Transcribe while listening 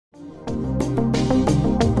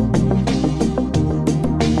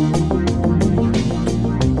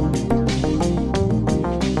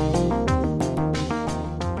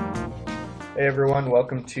everyone,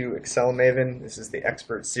 welcome to Excel Maven. This is the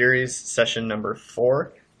Expert Series, session number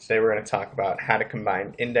 4. Today we're going to talk about how to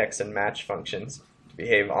combine index and match functions to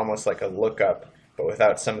behave almost like a lookup, but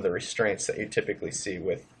without some of the restraints that you typically see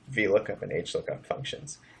with VLOOKUP and HLOOKUP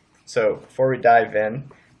functions. So before we dive in,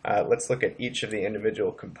 let's look at each of the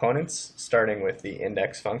individual components, starting with the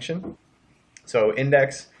index function. So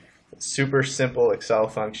index, super simple Excel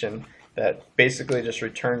function that basically just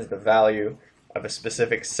returns the value of a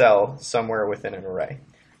specific cell somewhere within an array.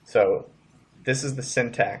 So this is the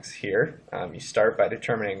syntax here. You start by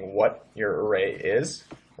determining what your array is,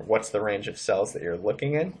 or what's the range of cells that you're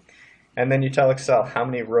looking in, and then you tell Excel how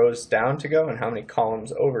many rows down to go and how many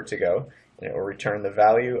columns over to go, and it will return the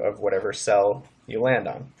value of whatever cell you land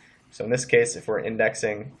on. So in this case, if we're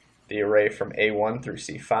indexing the array from A1 through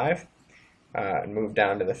C5, and move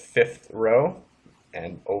down to the 5th row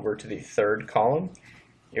and over to the 3rd column,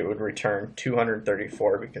 it would return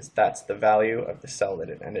 234 because that's the value of the cell that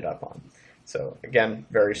it ended up on. So again,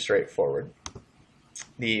 very straightforward.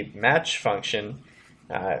 The match function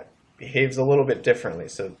behaves a little bit differently.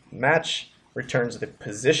 So match returns the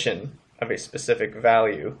position of a specific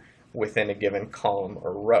value within a given column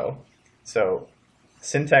or row. So the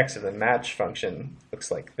syntax of the match function looks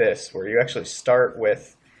like this, where you actually start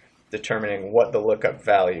with determining what the lookup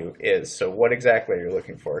value is. So what exactly are you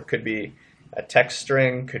looking for? It could be a text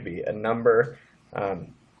string, could be a number,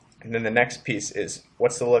 and then the next piece is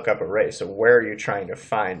what's the lookup array? So where are you trying to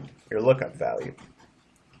find your lookup value?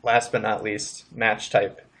 Last but not least, match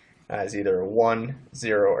type is either a 1,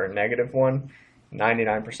 0, or -1.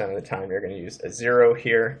 99% of the time you're going to use a 0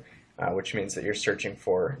 here, which means that you're searching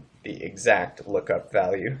for the exact lookup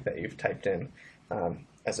value that you've typed in,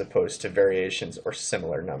 as opposed to variations or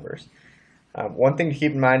similar numbers. One thing to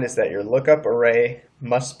keep in mind is that your lookup array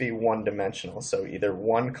must be one-dimensional, so either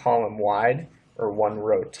one column wide or one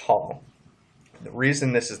row tall. The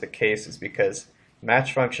reason this is the case is because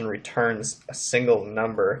match function returns a single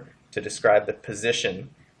number to describe the position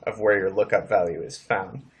of where your lookup value is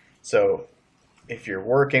found. So if you're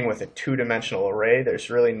working with a two-dimensional array, there's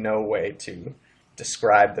really no way to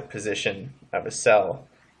describe the position of a cell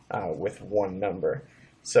with one number.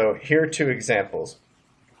 So here are two examples.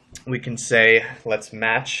 We can say, let's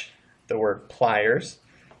match the word pliers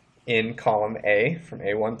in column A from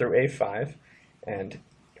A1 through A5, and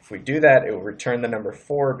if we do that, it will return the number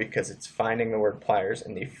 4 because it's finding the word pliers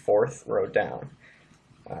in the 4th row down.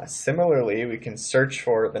 Similarly, we can search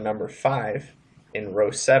for the number 5 in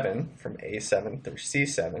row 7 from A7 through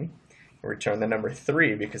C7, and return the number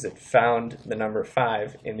 3 because it found the number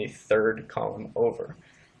 5 in the 3rd column over.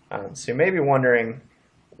 So you may be wondering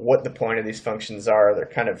what the point of these functions are. They're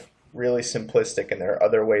kind of really simplistic, and there are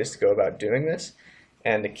other ways to go about doing this.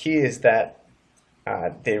 And the key is that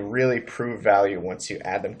they really prove value once you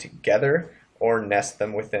add them together or nest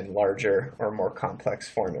them within larger or more complex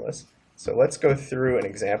formulas. So let's go through an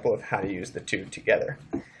example of how to use the two together.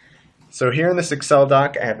 So here in this Excel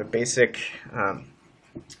doc, I have a basic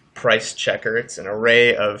price checker. It's an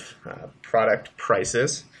array of product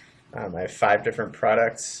prices. I have 5 different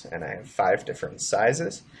products and I have 5 different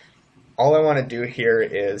sizes. All I want to do here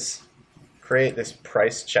is create this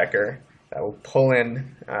price checker that will pull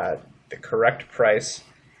in the correct price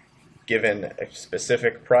given a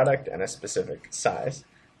specific product and a specific size.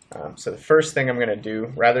 So the first thing I'm going to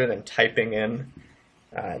do, rather than typing in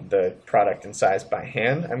the product and size by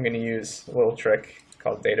hand, I'm going to use a little trick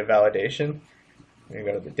called data validation. I'm going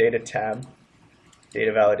to go to the Data tab,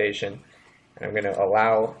 Data Validation, and I'm going to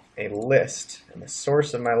allow a list, and the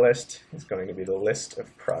source of my list is going to be the list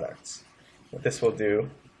of products. What this will do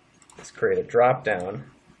is create a drop-down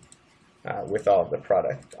with all of the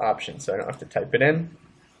product options, so I don't have to type it in,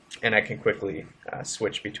 and I can quickly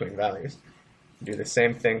switch between values. Do the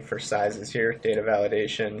same thing for sizes here, data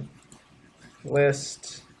validation,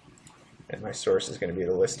 list, and my source is going to be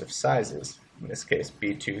the list of sizes, in this case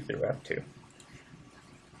B2 through F2.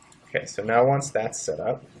 Okay, so now once that's set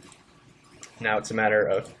up, now it's a matter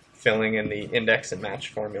of filling in the index and match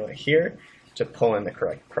formula here to pull in the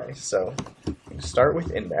correct price. So I'm going to start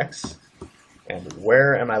with index, and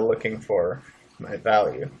where am I looking for my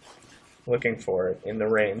value? Looking for it in the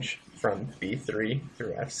range from B3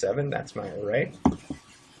 through F7, that's my array.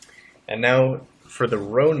 And now for the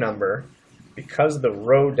row number, because the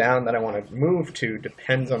row down that I want to move to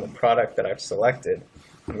depends on the product that I've selected,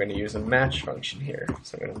 I'm going to use a match function here.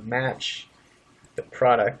 So I'm going to match the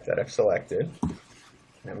product that I've selected.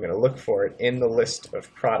 I'm going to look for it in the list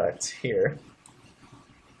of products here.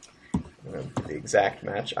 I'm going to put the exact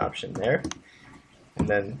match option there. And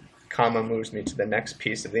then comma moves me to the next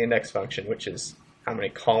piece of the index function, which is how many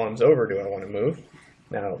columns over do I want to move.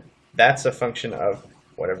 Now, that's a function of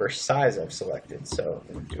whatever size I've selected. So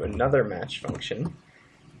I'm going to do another match function.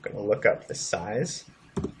 I'm going to look up the size.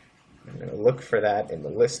 I'm going to look for that in the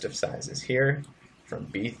list of sizes here from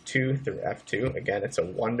B2 through F2. Again, it's a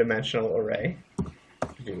one-dimensional array.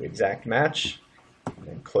 Do exact match, and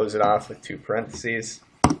then close it off with 2 parentheses,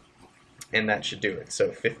 and that should do it. So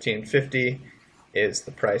 $15.50 is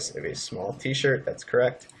the price of a small t-shirt. That's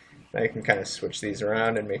correct. Now you can kind of switch these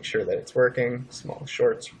around and make sure that it's working. Small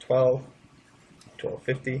shorts are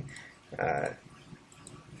 $12.50.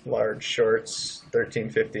 Large shorts,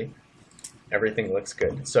 $13.50. Everything looks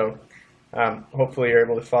good. So hopefully you're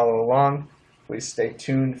able to follow along. Please stay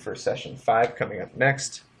tuned for session 5 coming up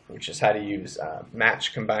next, which is how to use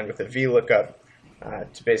match combined with a VLOOKUP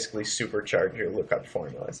to basically supercharge your lookup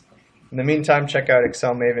formulas. In the meantime, check out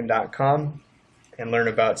excelmaven.com and learn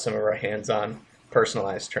about some of our hands-on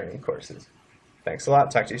personalized training courses. Thanks a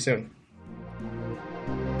lot. Talk to you soon.